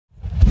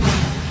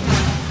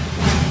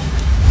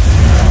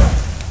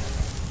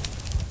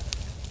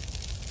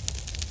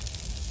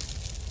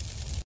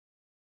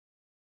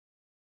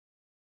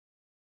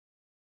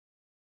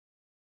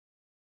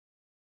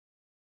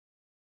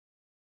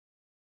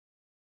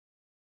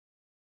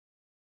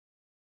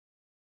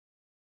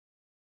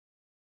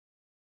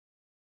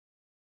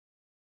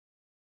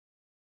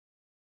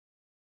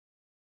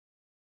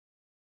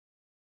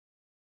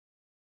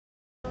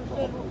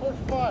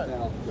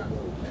fire.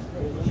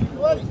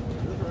 Ready.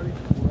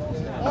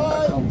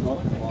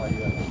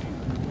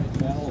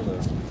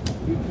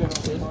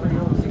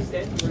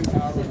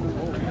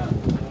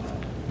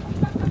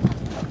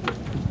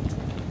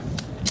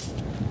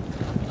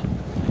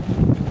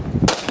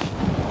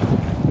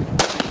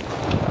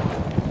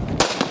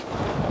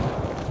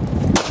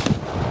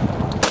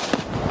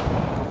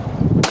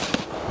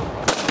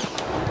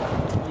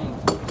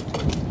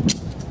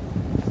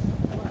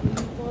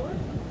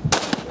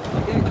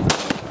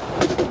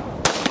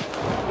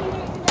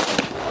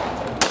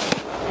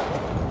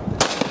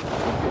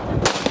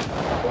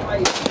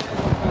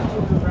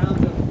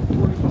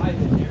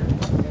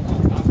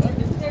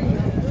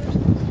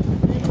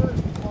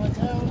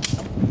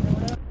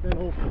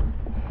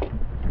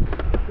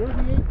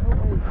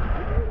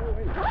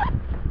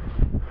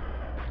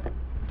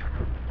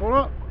 Hold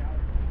up.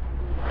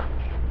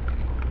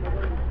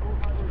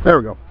 There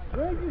we go.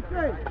 What did you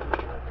say?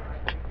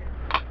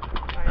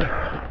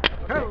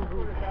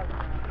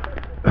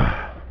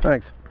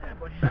 Thanks.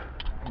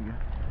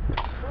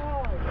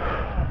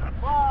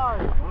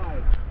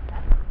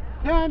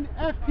 10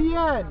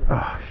 FTN.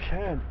 Oh,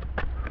 shit.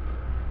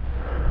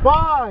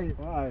 5.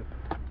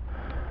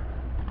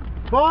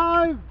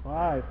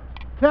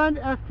 10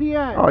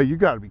 FTN. Oh, you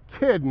gotta be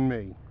kidding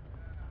me.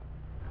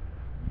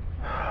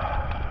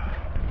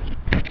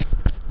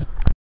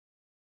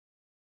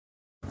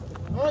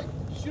 Alright,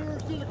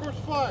 shooters through the course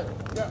of fire.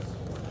 Yes.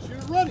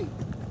 Shooter ready.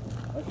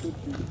 I should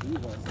shoot these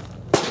ones.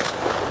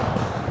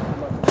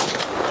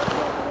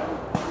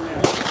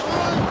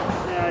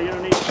 Yeah, you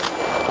don't need to.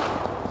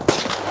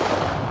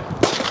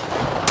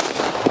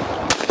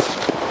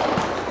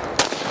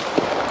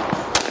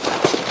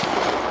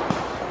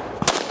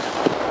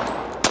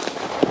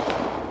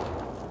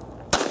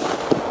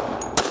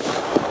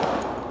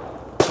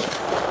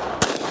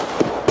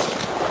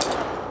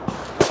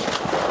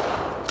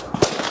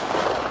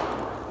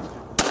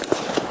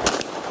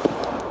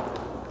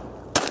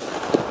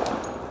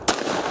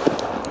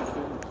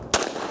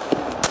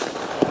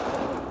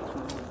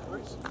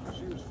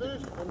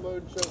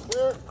 Unload and show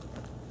clear.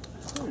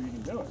 Oh, you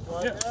can do it.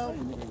 Slide down,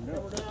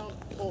 hammer down,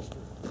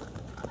 holster.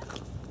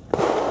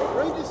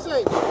 Range is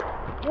safe.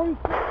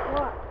 26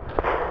 flat.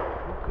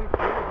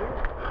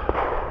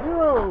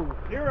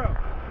 0.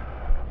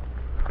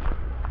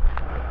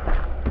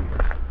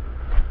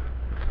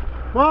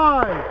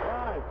 5.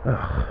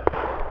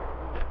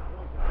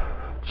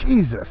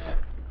 Jesus.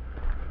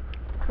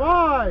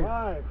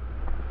 5.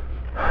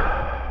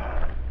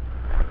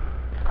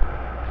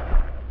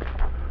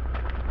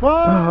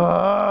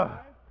 5.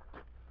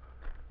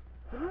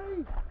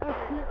 3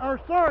 FTN, or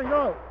sorry,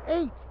 no,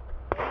 8.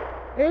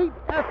 8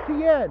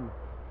 FTN.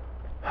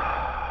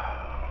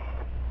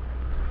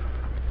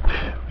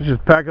 Let's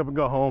just pack up and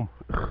go home.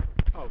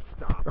 Oh,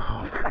 stop.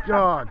 Oh,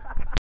 God.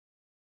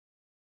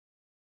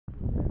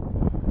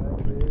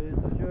 Is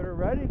the shooter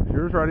ready?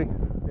 Shooter's ready.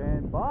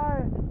 Stand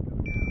by.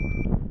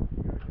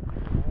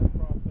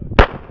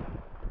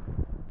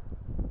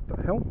 What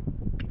the hell?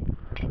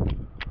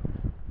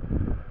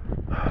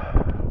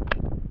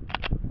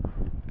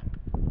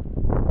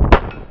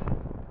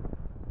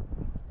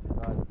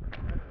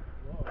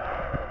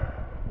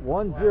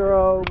 One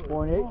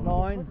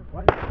 0.89.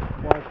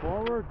 Fly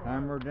forward.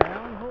 Hammer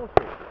down.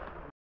 Holster.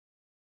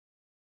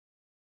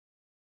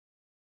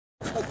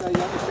 Okay,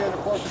 you understand the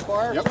course of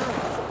fire? Yep.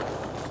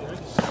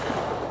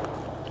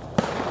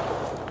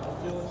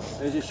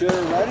 Is the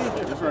shooter ready?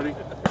 It's ready.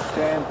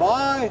 Stand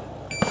by.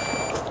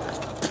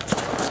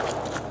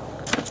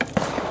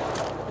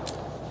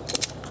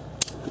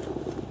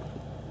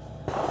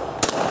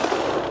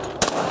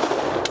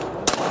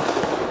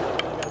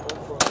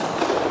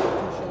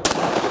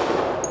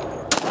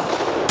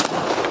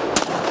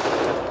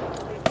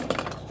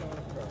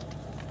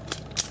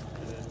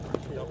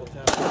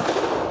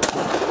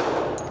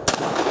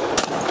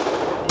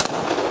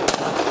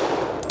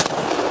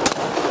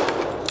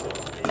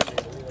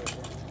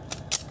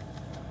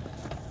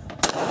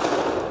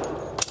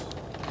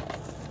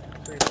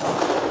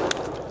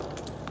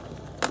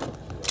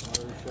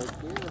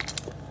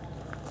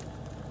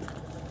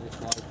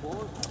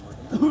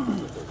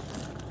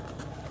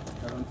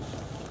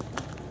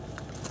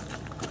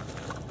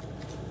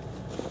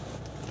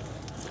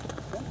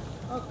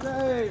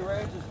 Okay,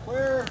 range is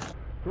clear.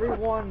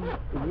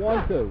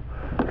 3112.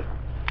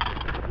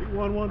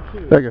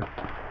 3112. Thank you.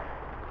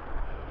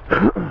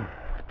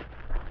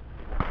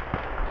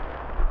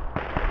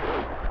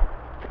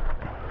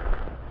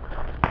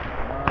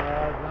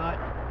 Not.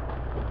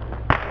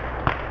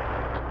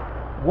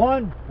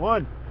 1.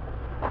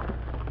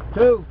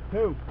 2.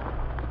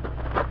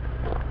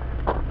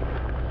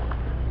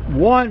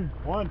 1.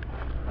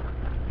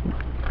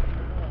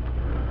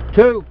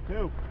 2.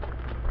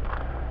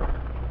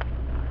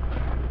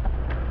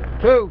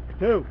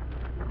 2.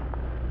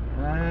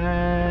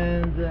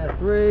 And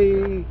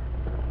 3,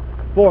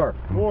 4.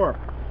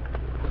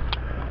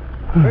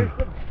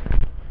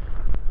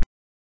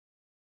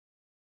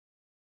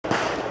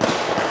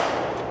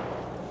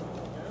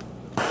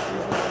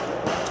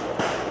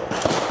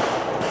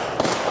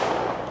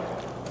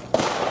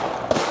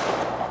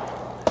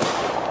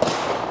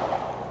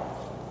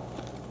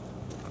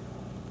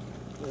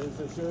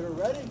 Master shooter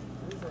ready?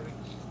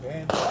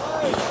 Stand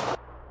by.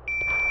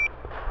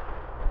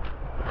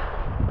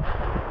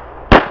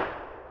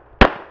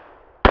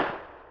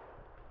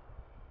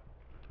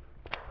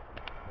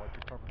 Watch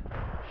your cover.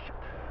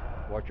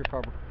 Watch your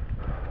cover.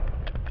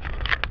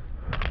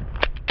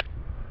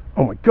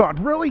 Oh my God,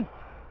 really?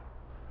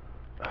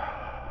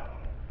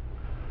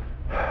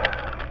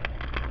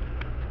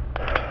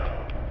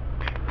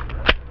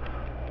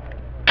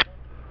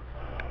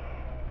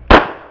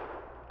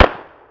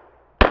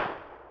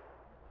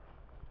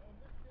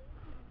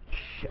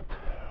 Shit.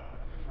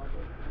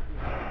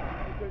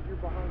 Because you're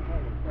behind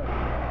cover.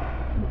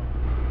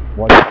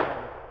 Watch your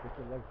cover. Get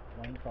your legs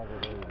behind cover.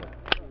 There you go.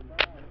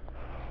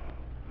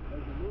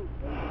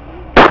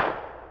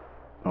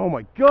 Oh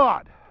my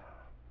God.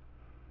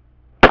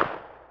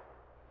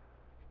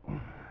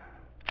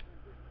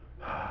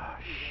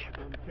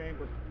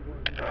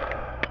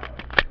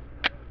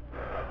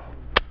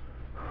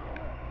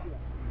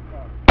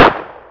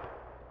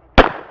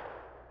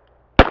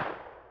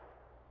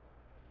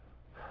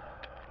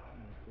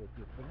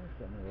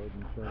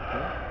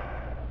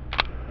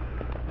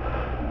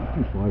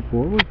 You slide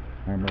forward,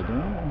 hammer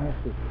down, and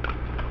that's it.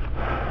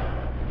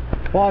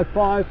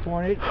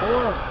 5.84.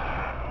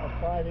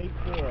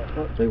 5.84.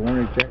 Oh, they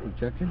weren't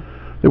ejecting?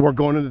 They weren't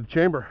going into the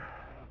chamber.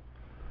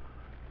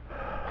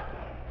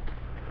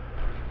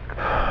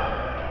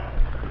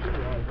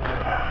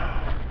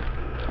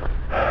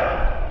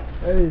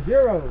 Hey,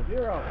 0,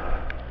 0,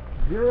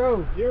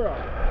 0,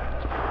 0.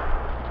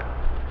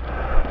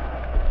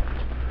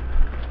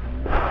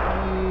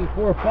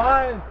 4,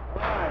 5,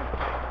 5.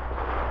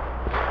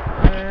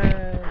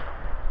 And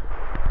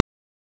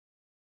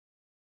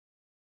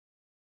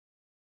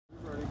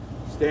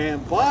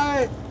stand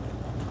by.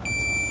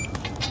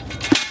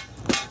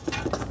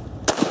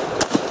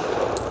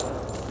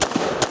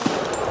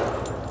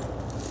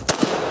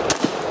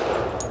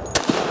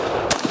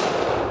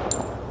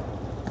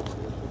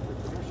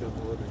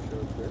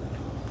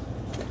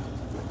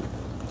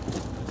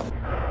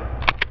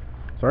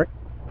 Sorry.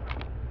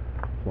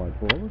 Slide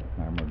forward,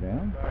 hammer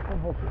down, and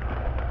hold it.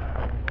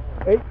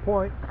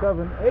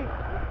 8.78.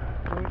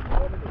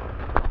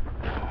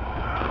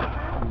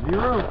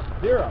 0,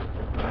 0.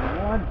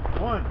 1,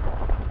 1.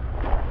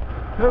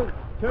 2,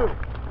 2.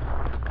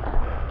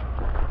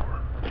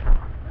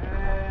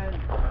 And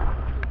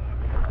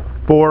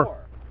 4.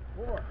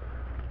 4.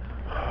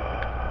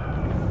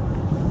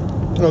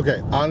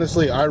 Okay,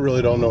 honestly, I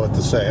really don't know what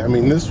to say. I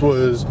mean, this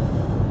was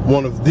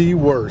one of the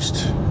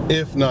worst,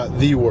 if not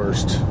the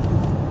worst,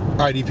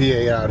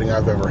 IDPA outing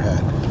I've ever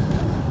had.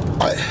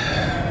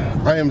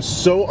 I am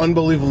so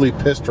unbelievably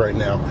pissed right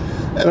now,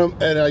 and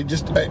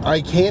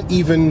I can't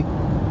even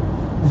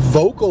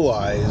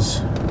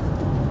vocalize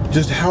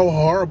just how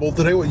horrible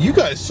today was. You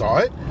guys saw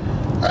it.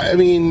 I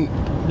mean,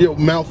 you know,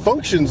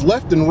 malfunctions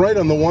left and right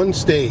on the one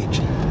stage.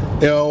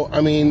 You know,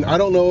 I mean, I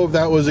don't know if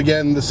that was,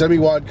 again, the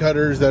semi-wad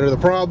cutters that are the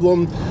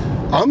problem.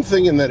 I'm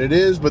thinking that it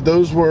is, but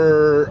those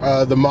were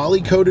the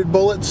Molly-coated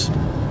bullets.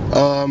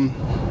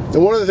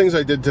 And one of the things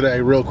I did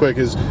today, real quick,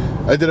 is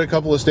I did a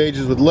couple of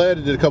stages with lead,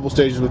 I did a couple of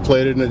stages with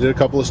plated, and I did a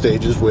couple of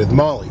stages with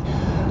Molly.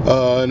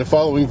 In a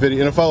following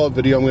video, in a follow-up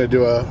video, I'm going to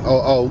do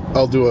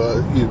I'll do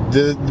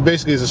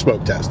basically as a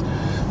smoke test.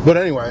 But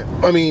anyway,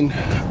 I mean,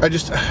 I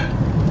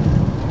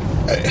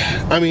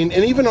mean,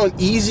 and even on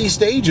easy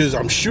stages,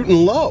 I'm shooting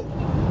low.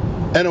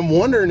 And I'm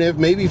wondering if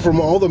maybe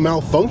from all the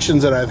malfunctions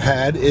that I've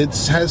had, it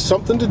has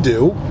something to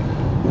do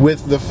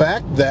with the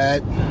fact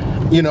that,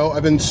 you know,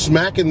 I've been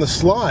smacking the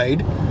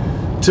slide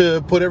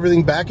to put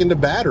everything back into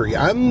battery.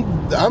 I'm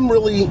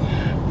really,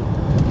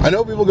 I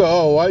know people go,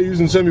 oh, why are you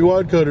using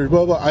semi-wad cutters,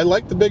 blah, blah. I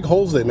like the big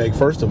holes they make,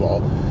 first of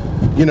all.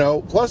 You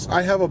know, plus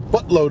I have a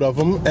buttload of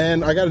them,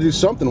 and I got to do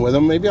something with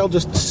them. Maybe I'll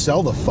just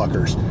sell the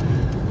fuckers.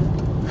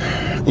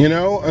 You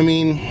know, I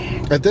mean,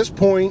 at this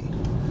point,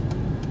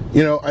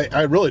 you know,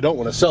 I really don't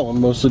want to sell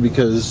them, mostly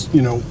because,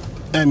 you know,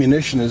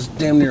 ammunition is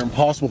damn near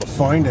impossible to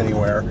find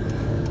anywhere.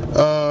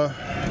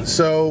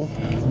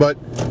 But,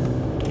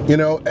 you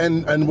know,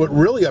 and what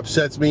really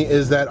upsets me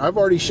is that I've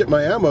already shipped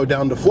my ammo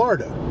down to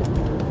Florida.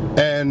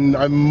 And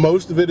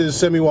most of it is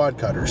semi-wad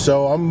cutter.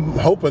 So I'm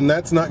hoping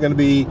that's not going to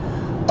be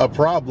a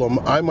problem.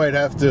 I might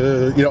have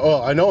to, you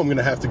know, I know I'm going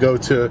to have to go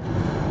to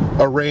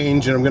a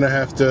range, and I'm going to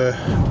have to,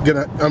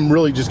 I'm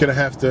really just going to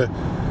have to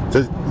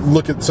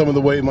look at some of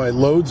the way my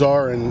loads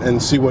are and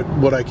see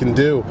what I can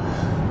do.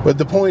 But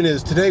the point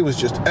is, today was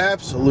just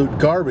absolute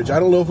garbage.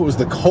 I don't know if it was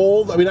the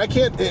cold. I mean, I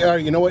can't,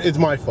 you know what, it's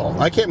my fault.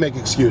 I can't make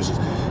excuses.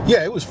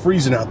 Yeah, it was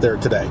freezing out there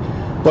today.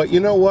 But you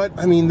know what?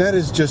 I mean, that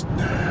is just,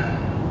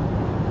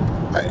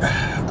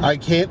 I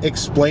can't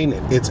explain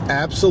it. It's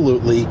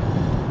absolutely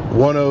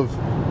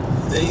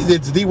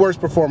it's the worst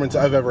performance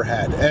I've ever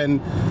had.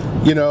 And,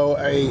 you know,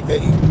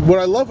 what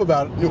I love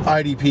about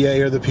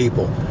IDPA are the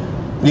people.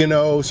 You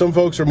know, some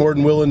folks are more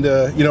than willing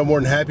to, you know,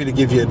 more than happy to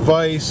give you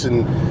advice,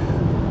 and,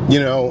 you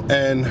know,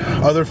 and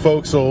other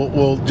folks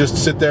will just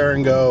sit there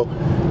and go,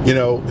 you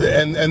know,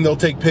 and they'll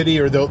take pity,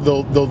 or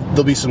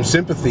there'll be some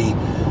sympathy,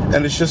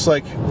 and it's just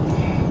like,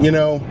 you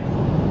know,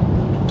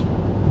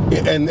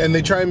 and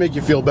they try and make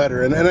you feel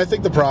better. And I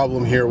think the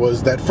problem here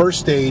was that first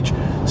stage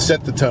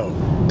set the tone,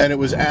 and it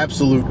was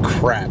absolute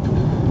crap,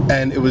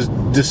 and it was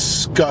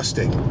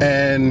disgusting.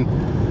 And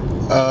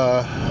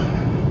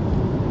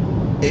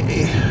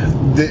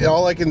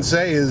all I can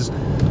say is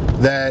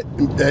that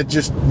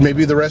just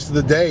maybe the rest of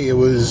the day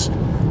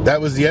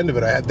that was the end of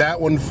it. I had that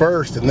one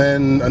first, and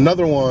then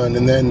another one,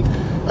 and then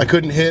I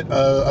couldn't hit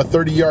a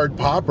 30-yard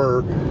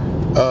popper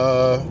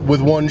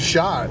with one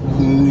shot.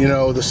 You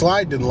know, the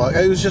slide didn't lock.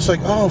 It was just like,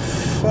 oh,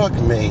 fuck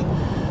me.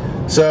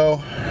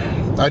 So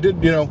I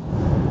did, you know,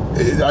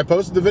 I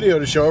posted the video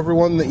to show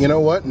everyone that, you know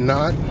what,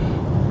 not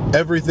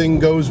everything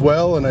goes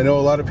well. And I know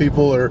a lot of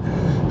people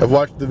have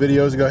watched the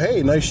videos and go,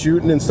 hey, nice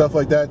shooting and stuff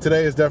like that.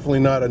 Today is definitely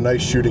not a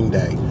nice shooting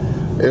day.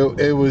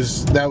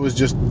 That was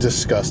just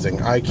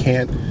disgusting. I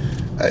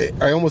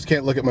almost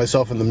can't look at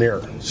myself in the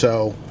mirror.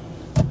 So,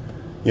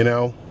 you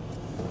know,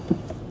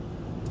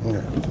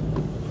 yeah.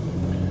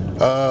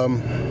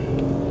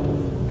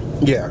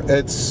 Yeah,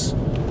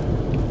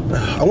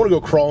 I want to go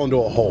crawl into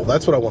a hole.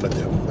 That's what I want to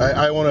do.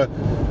 I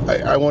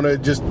want to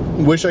just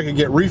wish I could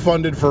get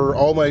refunded for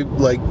all my,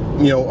 like,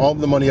 you know, all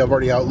the money I've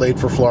already outlaid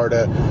for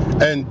Florida,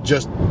 and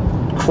just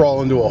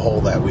crawl into a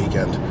hole that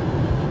weekend.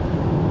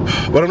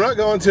 But I'm not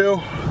going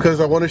to, because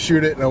I want to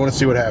shoot it and I want to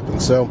see what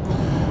happens. So,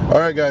 all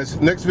right,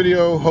 guys. Next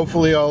video,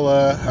 hopefully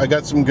I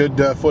got some good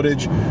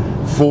footage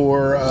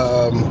for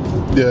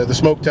the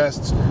smoke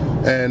tests,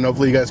 and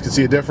hopefully you guys can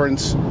see a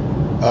difference.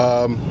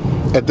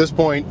 At this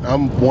point,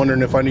 I'm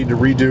wondering if I need to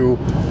redo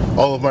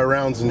all of my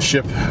rounds and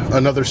ship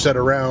another set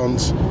of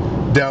rounds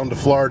down to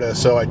Florida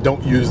so I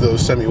don't use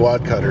those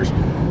semi-wad cutters.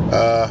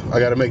 I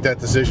got to make that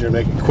decision and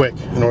make it quick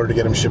in order to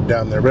get them shipped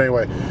down there. But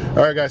anyway,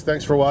 all right, guys,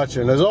 thanks for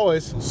watching. As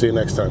always, see you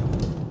next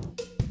time.